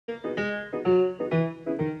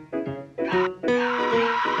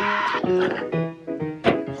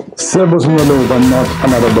Servus und Hallo bei Not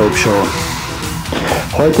Another Dope Show.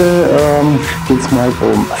 Heute geht es mal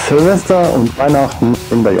um Silvester und Weihnachten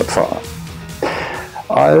in der JVA.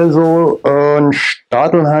 Also in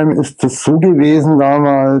Stadelheim ist es so gewesen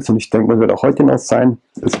damals, und ich denke, das wird auch heute noch sein,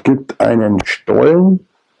 es gibt einen Stollen,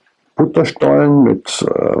 Butterstollen mit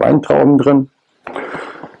Weintrauben drin.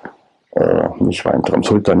 Nicht Weintrauben,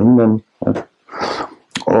 Sultaninen. Ja.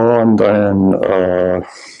 Und eine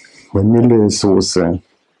Vanillesoße.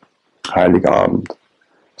 Heiligabend.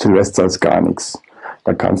 Silvester ist gar nichts.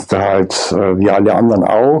 Da kannst du halt, wie alle anderen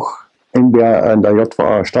auch, in der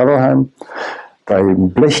JVA Stadelheim, dein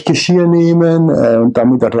Blechgeschirr nehmen und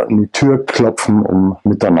damit an die Tür klopfen um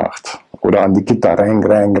Mitternacht. Oder an die Gitter, rein.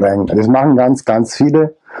 Das machen ganz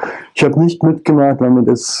viele. Ich habe nicht mitgemacht, weil mir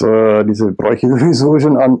diese Bräuche sowieso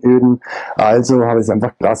schon anöden. Also habe ich es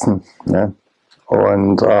einfach gelassen. Ja.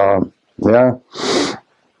 Und ja,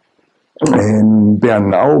 in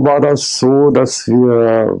Bernau war das so, dass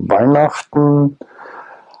wir Weihnachten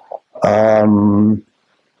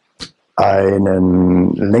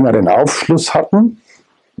einen längeren Aufschluss hatten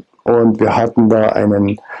und wir hatten da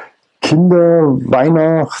einen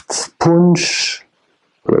Kinderweihnachtspunsch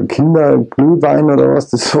oder Kinderglühwein oder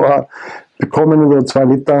was das war, bekommen, so 2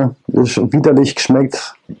 Liter, das ist widerlich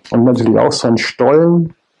geschmeckt und natürlich auch so ein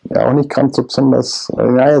Stollen. Ja, auch nicht ganz so besonders.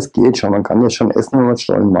 Ja, es geht schon. Man kann das schon essen, wenn man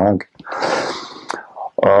Stollen mag.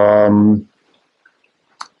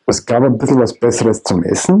 Es gab ein bisschen was Besseres zum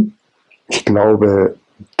Essen. Ich glaube,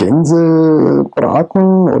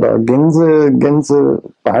 Gänsebraten oder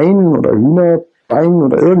Gänsebein oder Hühnerbein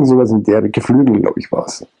oder irgend sowas in der Geflügel, glaube ich, war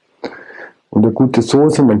es. Und eine gute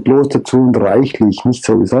Soße und ein Kloß dazu und reichlich. Nicht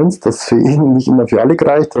so wie sonst. Das für ihn nicht immer für alle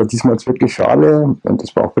gereicht, aber diesmal ist es wirklich für alle. Und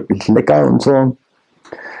das war auch wirklich lecker und so.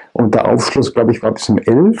 Und der Aufschluss, glaube ich, war bis um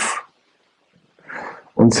 11.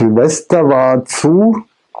 Und Silvester war zu,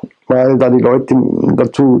 weil da die Leute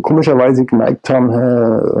dazu komischerweise geneigt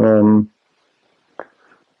haben,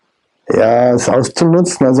 es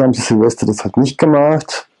auszunutzen. Also haben sie Silvester das halt nicht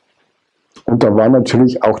gemacht. Und da war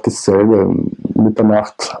natürlich auch dasselbe.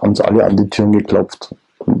 Mitternacht haben sie alle an die Türen geklopft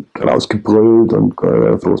und rausgebrüllt und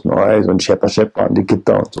frohes Neues und Schepper an die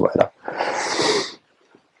Gitter und so weiter.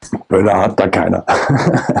 Böller hat da keiner.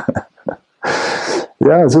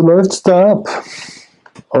 Ja, so läuft es da ab.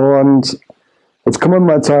 Und jetzt kommen wir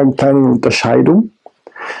mal zu einer kleinen Unterscheidung.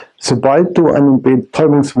 Sobald du einen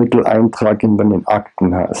Betäubungsmitteleintrag in deinen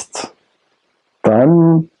Akten hast,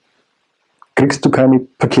 dann kriegst du keine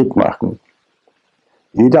Paketmarken.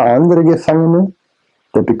 Jeder andere Gefangene,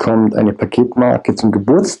 der bekommt eine Paketmarke zum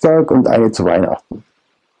Geburtstag und eine zu Weihnachten.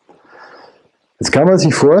 Jetzt kann man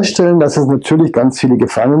sich vorstellen, dass es natürlich ganz viele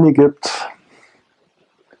Gefangene gibt,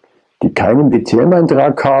 die keinen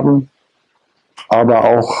BTM-Eintrag haben, aber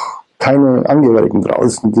auch keine Angehörigen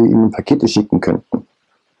draußen, die ihnen Pakete schicken könnten.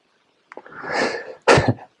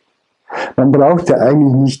 Man braucht ja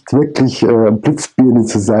eigentlich nicht wirklich Blitzbirne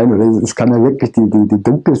zu sein, oder es kann ja wirklich die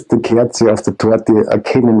dunkelste Kerze auf der Torte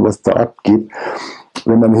erkennen, was da abgeht.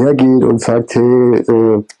 Wenn man hergeht und sagt,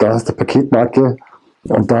 hey, da hast du Paketmarke,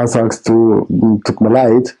 und da sagst du, tut mir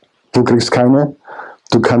leid, du kriegst keine.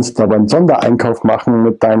 Du kannst aber einen Sondereinkauf machen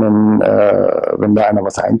mit deinen, wenn da einer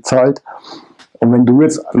was einzahlt. Und wenn du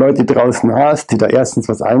jetzt Leute draußen hast, die da erstens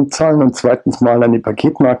was einzahlen und zweitens mal eine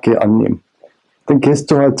Paketmarke annehmen, dann gehst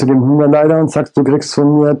du halt zu dem Hungerleider und sagst, du kriegst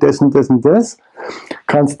von mir das und das und das.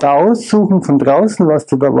 Kannst da aussuchen von draußen, was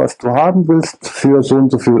du haben willst für so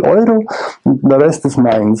und so viel Euro und der Rest ist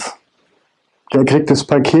meins. Der kriegt das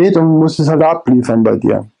Paket und muss es halt abliefern bei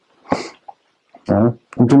dir. Ja.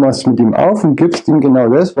 Und du machst mit ihm auf und gibst ihm genau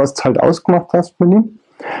das, was du halt ausgemacht hast mit ihm.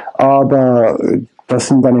 Aber dass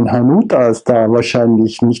in deinen Hanutas da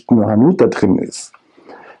wahrscheinlich nicht nur Hanuta drin ist,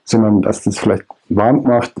 sondern dass das vielleicht warm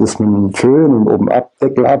gemacht ist mit einem Föhn und oben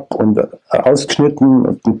Deckel ab und ausgeschnitten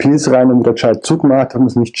und einen Piece rein und wieder gescheit zugemacht, haben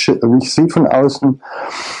es nicht sieht von außen.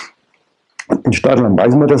 In Stadtland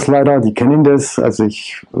weiß man das leider, die kennen das. Also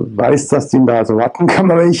ich weiß, dass die da so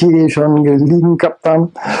Wattenkammer welche schon liegen gehabt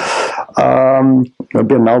haben.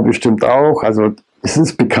 Bernau bestimmt auch. Also es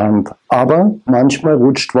ist bekannt. Aber manchmal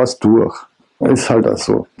rutscht was durch. Ist halt auch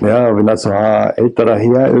so. Ja, wenn da so ein älterer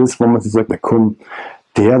Herr ist, wo man sich sagt, na komm,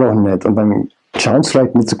 der doch nicht. Und dann schauen sie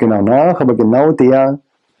vielleicht nicht so genau nach, aber genau der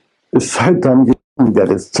ist halt dann der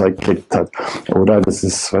das Zeug gekriegt hat. Oder das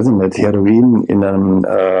ist, weiß ich nicht, Heroin in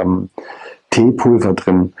einem Teepulver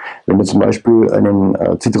drin. Wenn du zum Beispiel einen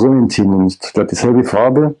Zitronentee nimmst, der hat dieselbe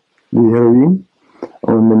Farbe wie Heroin.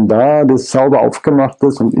 Und wenn da das sauber aufgemacht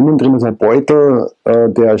ist und innen drin ist ein Beutel,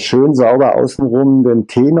 der schön sauber außenrum den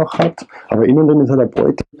Tee noch hat, aber innen drin ist halt ein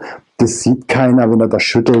Beutel, das sieht keiner, wenn er da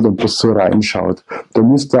schüttelt und bloß so reinschaut. Da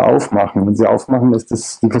müsst ihr aufmachen. Wenn sie aufmachen, ist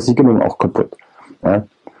das die Versicherung auch kaputt. Ja?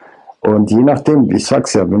 Und je nachdem, ich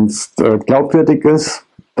sag's ja, wenn es glaubwürdig ist,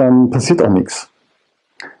 dann passiert auch nichts.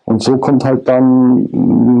 Und so kommt halt dann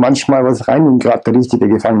manchmal was rein, wenn gerade der richtige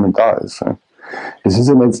Gefangene da ist. Ja? Das ist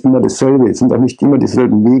ja jetzt immer dasselbe, es sind auch nicht immer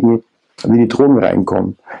dieselben Wege, wie die Drogen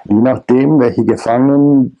reinkommen. Je nachdem, welche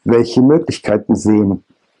Gefangenen welche Möglichkeiten sehen.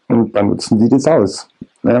 Und dann nutzen die das aus.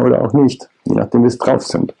 Ja, oder auch nicht, je nachdem, wie es drauf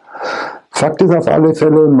sind. Fakt ist auf alle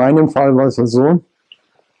Fälle, in meinem Fall war es ja so,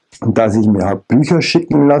 dass ich mir habe Bücher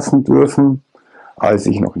schicken lassen dürfen, als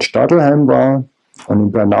ich noch in Stadelheim war. Und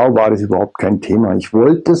in Bernau war das überhaupt kein Thema. Ich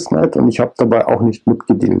wollte es nicht und ich habe dabei auch nicht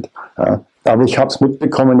mitgedealt. Ja. Aber ich habe es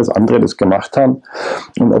mitbekommen, dass andere das gemacht haben.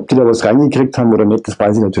 Und ob die da was reingekriegt haben oder nicht, das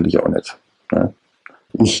weiß ich natürlich auch nicht. Ja.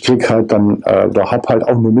 Ich krieg halt dann, da habe halt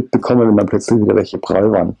auch nur mitbekommen, wenn dann plötzlich wieder welche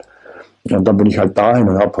prall waren. Und dann bin ich halt dahin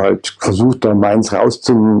und habe halt versucht, da meins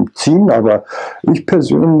rauszuziehen, aber ich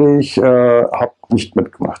persönlich habe nicht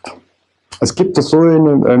mitgemacht. Es gibt das so,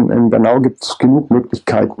 in Bernau gibt es genug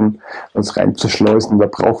Möglichkeiten, was reinzuschleusen. Da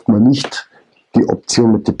braucht man nicht die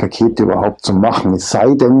Option, mit den Paketen überhaupt zu machen. Es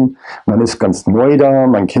sei denn, man ist ganz neu da,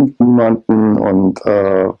 man kennt niemanden und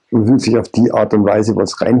will sich auf die Art und Weise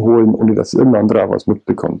was reinholen, ohne dass irgendein anderer was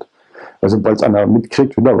mitbekommt. Also sobald einer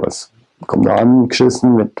mitkriegt, wieder was. Kommt da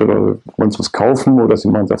angeschissen, mit, oder wollen sie was kaufen oder sie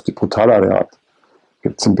machen es auf die brutale Art.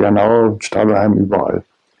 Gibt es in Bernau, Stadelheim, überall.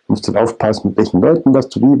 Du musst halt aufpassen, mit welchen Leuten dass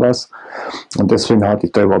du wie was. Und deswegen hatte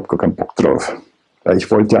ich da überhaupt gar keinen Bock drauf. Weil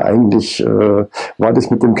ich wollte ja eigentlich, war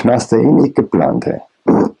das mit dem Knast ja eh nicht geplant. Hey.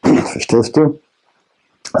 Verstehst du?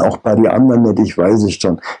 Auch bei den anderen nicht, ich weiß es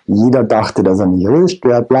schon. Jeder dachte, dass er nicht erwischt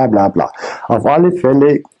wird, bla bla bla. Auf alle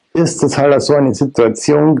Fälle ist das halt so eine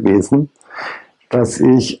Situation gewesen, dass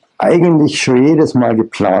ich eigentlich schon jedes Mal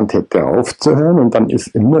geplant hätte aufzuhören und dann ist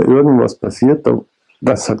immer irgendwas passiert,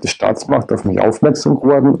 dass halt die Staatsmacht auf mich aufmerksam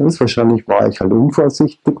geworden ist. Wahrscheinlich war ich halt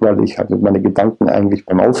unvorsichtig, weil ich halt mit meinen Gedanken eigentlich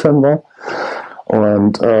beim Aufhören war.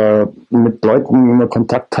 Und mit Leuten, die man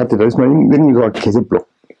Kontakt hatte, da ist man irgendwie so eine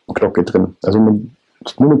Käseglocke drin. Also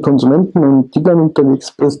nur mit Konsumenten und die dann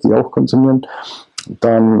unterwegs bist, die auch konsumieren,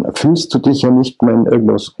 dann fühlst du dich ja nicht mehr in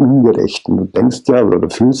irgendwas Ungerechten. Du denkst ja, oder du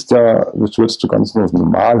fühlst ja, das würdest du ganz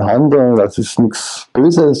normal handeln, das ist nichts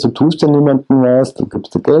Böses, du tust ja niemandem was, du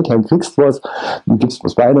gibst dir Geld, dann kriegst was, dann gibst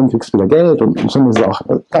was weiter, dann kriegst wieder Geld und so eine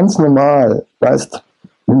Sache. Ganz normal, weißt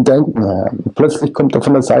und denken, und plötzlich kommt da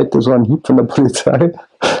von der Seite so ein Hieb von der Polizei,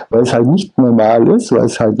 weil es halt nicht normal ist, weil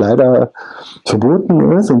es halt leider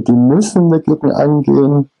verboten ist und die müssen dagegen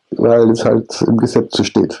angehen, weil es halt im Gesetz so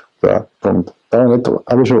steht. Ja, und da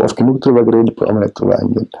habe ich schon oft genug drüber geredet, brauchen wir nicht drüber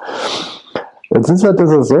eingehen. Jetzt ist halt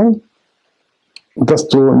das so, dass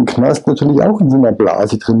du im Knast natürlich auch in so einer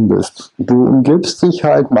Blase drin bist. Du umgibst dich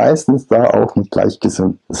halt meistens da auch mit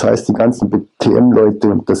Gleichgesinnten. Das heißt, die ganzen BTM-Leute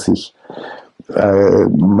unter sich.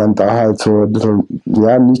 Man da halt so ein bisschen,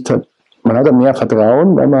 ja, nicht hat, man hat ja mehr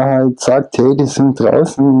Vertrauen, weil man halt sagt, hey, die sind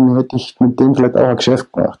draußen, hätte ich mit denen vielleicht auch ein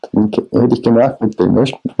Geschäft gemacht. Hätte ich gemacht mit denen.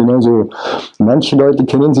 Weißt? Also, manche Leute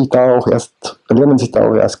lernen sich da auch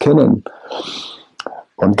erst kennen.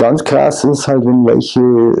 Und ganz krass ist halt, wenn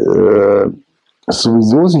welche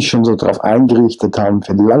sowieso sich schon so darauf eingerichtet haben,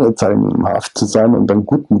 für die lange Zeit in Haft zu sein und einen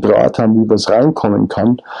guten Draht haben, wie was reinkommen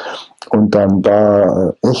kann und dann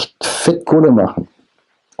da echt fett Kohle machen.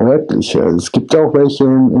 Wirklich. Es gibt auch welche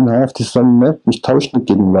in Haft, die sagen, ne, ich tausche nicht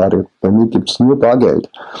gegen Ware. Bei mir gibt es nur Bargeld.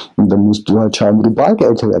 Und dann musst du halt schauen, wo du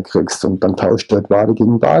Bargeld herkriegst. Und dann tauscht du halt Ware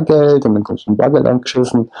gegen Bargeld und dann kommst du mit Bargeld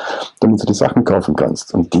angeschissen, damit du die Sachen kaufen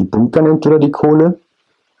kannst. Und die bunkern entweder die Kohle.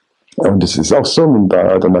 Und es ist auch so, wenn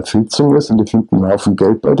da dann eine Filzung ist und die finden einen Haufen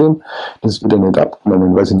Geld bei dem, das wird ja nicht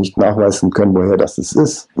abgenommen, weil sie nicht nachweisen können, woher das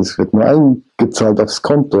ist. Das wird nur eingezahlt aufs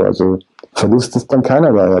Konto. Also Verlust ist dann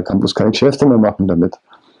keiner da. Er kann bloß keine Geschäfte mehr machen damit.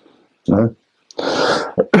 Ja.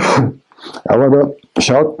 Aber da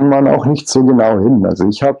schaut man auch nicht so genau hin. Also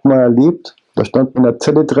ich habe mal erlebt, da stand in der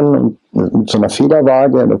Zelle drin und mit so einer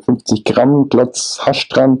Federwaage, einer 50 Gramm Klotz Hasch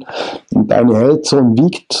dran und eine hält so und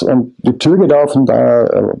wiegt und die Tür geht auf und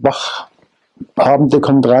da Wachhabende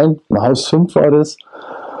kommt rein, ein Haus 5 war das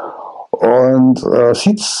und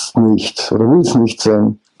sieht's nicht oder will es nicht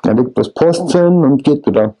sehen. Er legt das Post hin und geht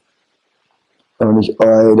wieder. Und ich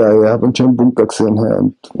habe einen schönen Bunker gesehen.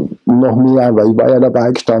 Und noch mehr, weil ich war ja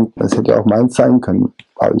dabei gestanden. Das hätte ja auch meins sein können.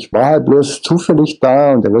 Aber ich war halt bloß zufällig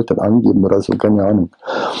da und er wollte dann angeben oder so, keine Ahnung.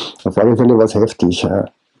 Auf alle Fälle war es heftig. Ja.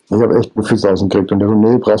 Ich habe echt nur Füße ausgekriegt und der so,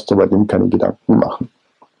 nee, brauchst du bei dem keine Gedanken machen.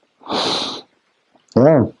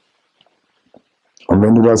 Ja. Und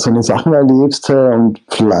wenn du da so eine Sachen erlebst und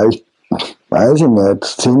vielleicht weiß ich nicht,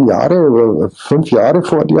 10 Jahre oder 5 Jahre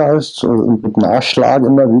vor dir hast und mit Nachschlag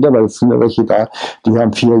immer wieder, weil es sind ja welche da, die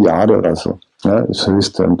haben 4 Jahre oder so. Ja, das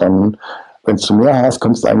höchste. Und dann, wenn du mehr hast,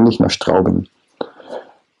 kommst du eigentlich nach Straubing.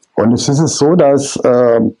 Und es ist so, dass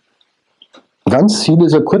ganz viele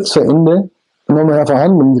so kurz vor Ende nochmal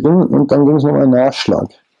Verhandlungen drin und dann ging es nochmal Nachschlag,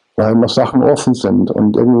 weil noch Sachen offen sind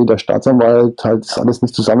und irgendwie der Staatsanwalt halt das alles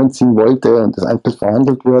nicht zusammenziehen wollte und das eigentlich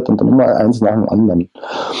verhandelt wird und dann immer eins nach dem anderen.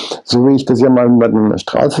 So wie ich das ja mal mit einer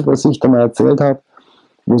Strafversichter mal erzählt habe,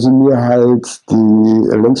 wo sie mir halt die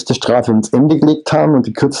längste Strafe ins Ende gelegt haben und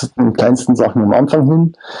die kürzesten und kleinsten Sachen am Anfang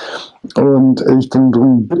hin. Und ich dann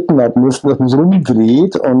darum bitten habe müssen, dass man so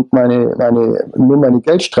umdreht und nur meine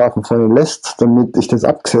Geldstrafen vorne lässt, damit ich das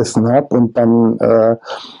abgesessen habe und dann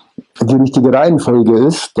die richtige Reihenfolge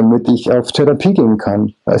ist, damit ich auf Therapie gehen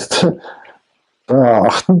kann. Weißt du? Da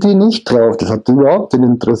achten die nicht drauf, das hat die überhaupt nicht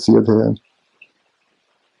interessiert. Ja.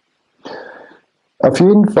 Auf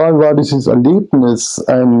jeden Fall war dieses Erlebnis,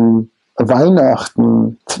 ein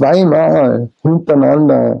Weihnachten zweimal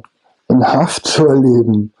hintereinander in Haft zu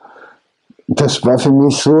erleben. Das war für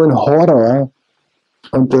mich so ein Horror.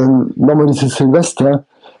 Und dann nochmal dieses Silvester,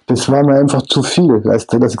 das war mir einfach zu viel,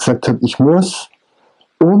 weißt du, dass ich gesagt habe, ich muss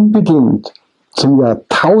unbedingt zum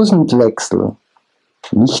Jahrtausendwechsel,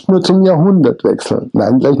 nicht nur zum Jahrhundertwechsel,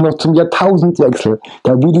 nein, gleich noch zum Jahrtausendwechsel.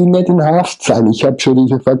 Da will ich nicht in Haft sein. Ich habe schon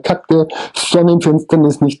diese verkackte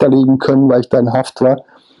Sonnenfinsternis nicht erleben können, weil ich da in Haft war.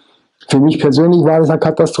 Für mich persönlich war das eine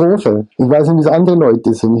Katastrophe. Ich weiß nicht, wie es andere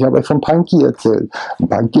Leute sind. Ich habe euch von Punky erzählt. Und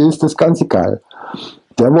Punky ist das ganz egal.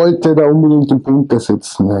 Der wollte da unbedingt im Bunker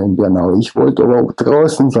sitzen in Bernau. Ich wollte aber auch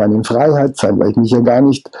draußen sein, in Freiheit sein, weil ich mich ja gar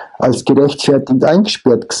nicht als gerechtfertigt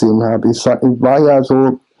eingesperrt gesehen habe. Ich war ja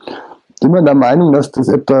so immer der Meinung, dass das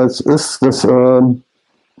etwas ist, das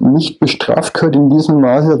nicht bestraft gehört in diesem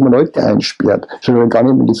Maße, dass man Leute einsperrt. Schon gar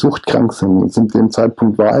nicht, wenn die suchtkrank sind. Zu dem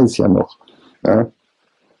Zeitpunkt war es ja noch. Ja.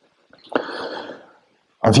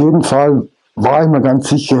 Auf jeden Fall war ich mir ganz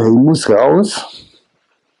sicher, ich muss raus.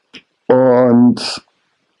 Und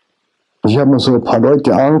ich habe mir so ein paar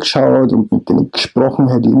Leute angeschaut und mit denen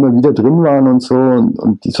gesprochen, die immer wieder drin waren und so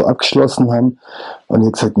und die so abgeschlossen haben. Und ich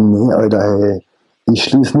habe gesagt, nee, Alter, hey, ich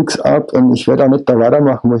schließe nichts ab und ich werde auch nicht da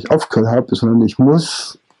weitermachen, wo ich aufgehört habe, sondern ich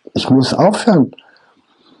muss aufhören.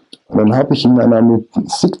 Und dann habe ich in einer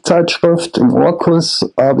Musikzeitschrift im Orkus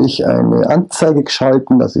habe ich eine Anzeige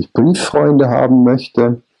geschalten, dass ich Brieffreunde haben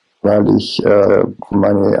möchte, weil ich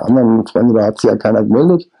meine anderen Freunde, da hat sich ja keiner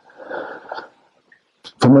gemeldet.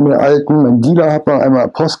 Von meinen Alten, mein Dealer hat mir einmal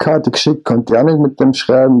eine Postkarte geschickt, konnte ja nicht mit dem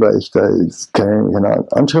schreiben, weil ich da jetzt keine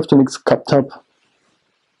Anschrift und nichts gehabt habe.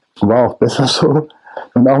 War auch besser so.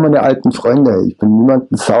 Und auch meine alten Freunde, ich bin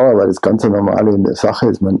niemandem sauer, weil das ganz normale in der Sache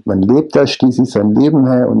ist. Man lebt da schließlich sein Leben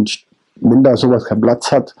her und wenn da sowas keinen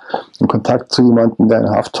Platz hat, in Kontakt zu jemandem, der in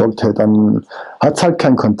Haft hockt, dann hat es halt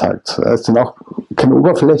keinen Kontakt. Es sind auch keine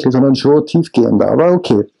Oberfläche, sondern schon tiefgehender, aber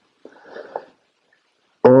okay.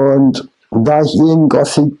 Und da ich in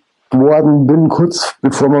Gothic geworden bin, kurz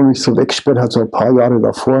bevor man mich so wegsperrt hat, so ein paar Jahre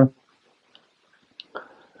davor,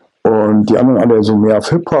 und die anderen alle so mehr auf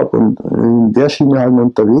Hip-Hop und in der Schiene halt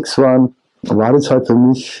unterwegs waren, war das halt für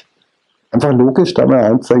mich einfach logisch, da eine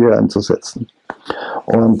Anzeige einzusetzen.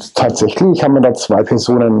 Und tatsächlich haben mir da 2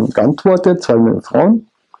 Personen geantwortet, 2 Frauen.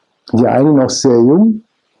 Die eine noch sehr jung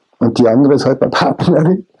und die andere ist halt meine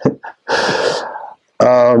Partnerin.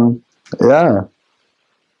 Ja,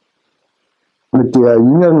 mit der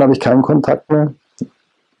Jüngeren habe ich keinen Kontakt mehr.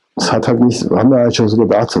 Das hat halt nicht, haben wir halt schon so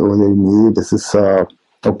gedacht, oh nee, das ist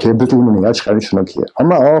okay, ein bisschen hin und her schreibe ich schon okay. Haben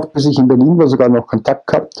wir auch, bis ich in Berlin war, sogar noch Kontakt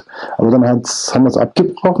gehabt, aber dann haben wir es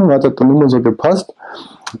abgebrochen, hat dann immer so gepasst.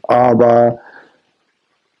 Aber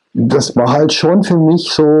das war halt schon für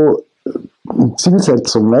mich so eine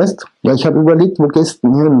Zielsetzung, weißt? Ja, ich habe überlegt, wo gehst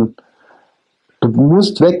du hin? Du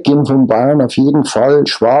musst weggehen von Bayern auf jeden Fall.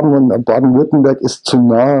 Schwaben und Baden-Württemberg ist zu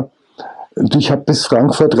nah. Ich habe bis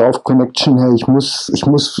Frankfurt rauf Connection her. Ich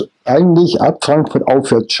muss eigentlich ab Frankfurt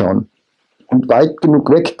aufwärts schauen. Und weit genug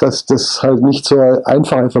weg, dass das halt nicht so eine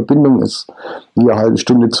einfache Verbindung ist, wie eine halbe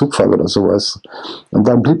Stunde Zugfahrt oder sowas. Und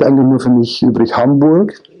dann blieb eigentlich nur für mich übrig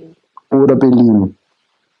Hamburg oder Berlin.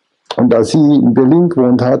 Und da sie in Berlin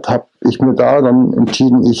gewohnt hat, habe ich mir da dann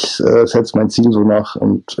entschieden, ich setze mein Ziel so nach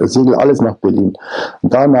und segel alles nach Berlin.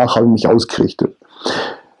 Und danach habe ich mich ausgerichtet.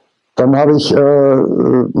 Dann habe ich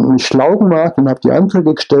mich schlau gemacht und habe die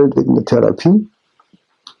Anträge gestellt wegen der Therapie.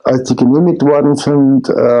 Als die genehmigt worden sind,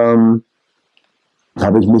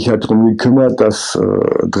 habe ich mich halt darum gekümmert, dass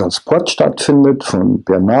Transport stattfindet von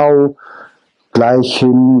Bernau gleich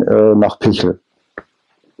hin nach Pichel.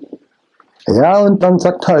 Ja, und dann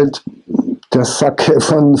sagt halt der Sack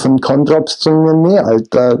von Kontraps zu mir, nee,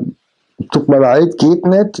 Alter, tut mir leid, geht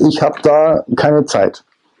nicht, ich habe da keine Zeit.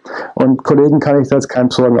 Und Kollegen kann ich da jetzt keinen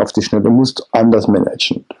Sorgen auf die Schnelle, du musst anders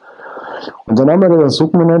managen. Und dann haben wir das so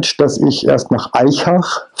gemanagt, dass ich erst nach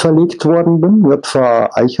Aichach verlegt worden bin, JVA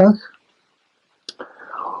Aichach.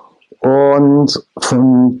 Und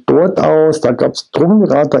von dort aus, da gab es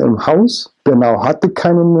Drogenberater im Haus, genau, hatte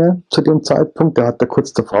keinen mehr zu dem Zeitpunkt, der hat da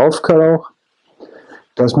kurz davor aufgehört auch,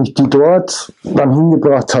 dass mich die dort dann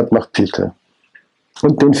hingebracht hat nach Pichel.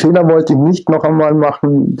 Und den Fehler wollte ich nicht noch einmal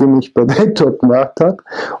machen, den ich bei Daytop gemacht habe,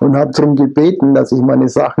 und habe darum gebeten, dass ich meine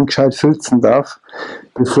Sachen gescheit filzen darf,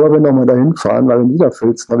 bevor wir nochmal dahin fahren, weil wenn die da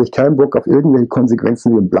filzen, habe ich keinen Bock auf irgendwelche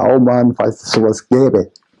Konsequenzen wie ein Blaumann, falls es sowas gäbe.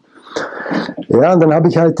 Ja, und dann habe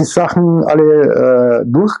ich halt die Sachen alle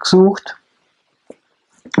durchgesucht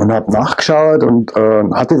und habe nachgeschaut und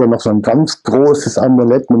hatte dann noch so ein ganz großes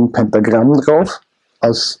Amulett mit einem Pentagramm drauf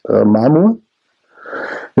aus Marmor.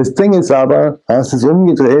 Das Ding ist aber, als es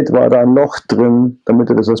umgedreht, war da ein Loch drin, damit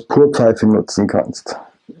du das als Purpfeife nutzen kannst.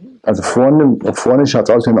 Also vorne schaut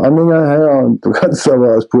es aus wie ein Anhänger her und du kannst es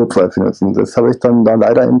aber als Purpfeife nutzen. Das habe ich dann da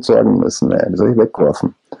leider entsorgen müssen. Das habe ich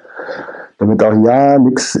weggeworfen. Damit auch ja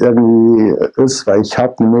nichts irgendwie ist, weil ich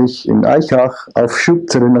habe nämlich in Aichach auf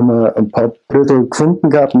Schubzelle nochmal ein paar Brötel gefunden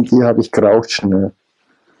gehabt und die habe ich geraucht schnell.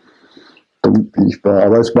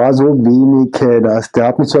 Aber es war so wenig, der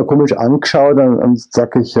hat mich zwar komisch angeschaut, dann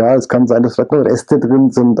sage ich, ja, es kann sein, dass vielleicht noch Reste drin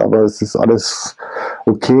sind, aber es ist alles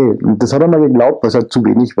okay. Und das hat er mir geglaubt, weil es halt zu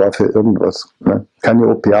wenig war für irgendwas. Ne? Keine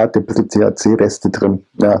Opiate, ein bisschen THC-Reste drin.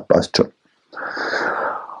 Ja, passt schon.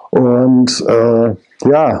 Und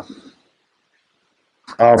ja,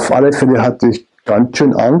 auf alle Fälle hatte ich ganz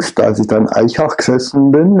schön Angst, als ich dann in Aichach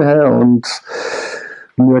gesessen bin und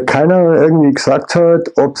mir keiner irgendwie gesagt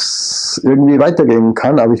hat, ob es irgendwie weitergehen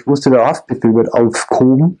kann, aber ich wusste, der Haftbefehl wird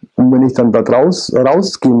aufgehoben und wenn ich dann da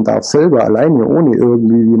rausgehen darf, selber alleine, ohne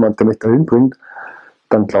irgendwie jemand, der mich dahin bringt,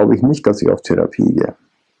 dann glaube ich nicht, dass ich auf Therapie gehe.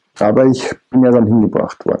 Aber ich bin ja dann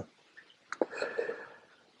hingebracht worden.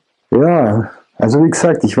 Ja, also wie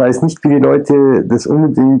gesagt, ich weiß nicht, wie die Leute das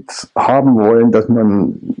unbedingt haben wollen, dass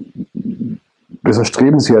man das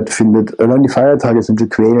erstrebenswert findet. Allein die Feiertage sind schon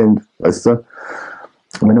quälend, weißt du.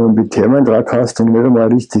 Und wenn du einen BTM-Antrag hast und nicht einmal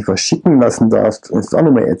richtig was schicken lassen darfst, ist es auch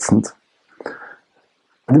nicht mehr ätzend.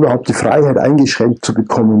 Und überhaupt die Freiheit eingeschränkt zu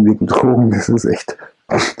bekommen wegen Drogen, das ist echt,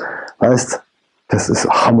 weißt, das ist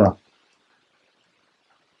Hammer.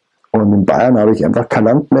 Und in Bayern habe ich einfach kein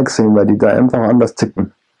Land mehr gesehen, weil die da einfach anders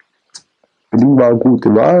tippen. Berlin war eine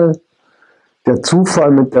gute Wahl. Der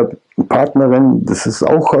Zufall mit der Partnerin, das ist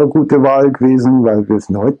auch eine gute Wahl gewesen, weil wir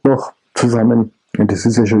sind heute noch zusammen. Und das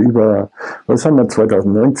ist ja schon über, was haben wir,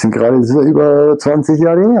 2019 gerade, das ist ja über 20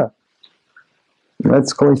 Jahre her.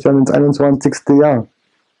 Jetzt komme ich dann ins 21. Jahr.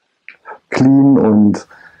 Clean und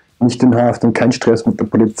nicht in Haft und kein Stress mit der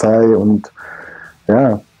Polizei und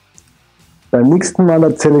ja. Beim nächsten Mal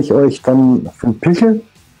erzähle ich euch dann von Pichel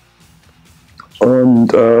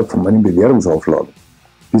und von meinen Bewährungsauflagen.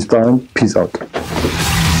 Bis dahin, peace out.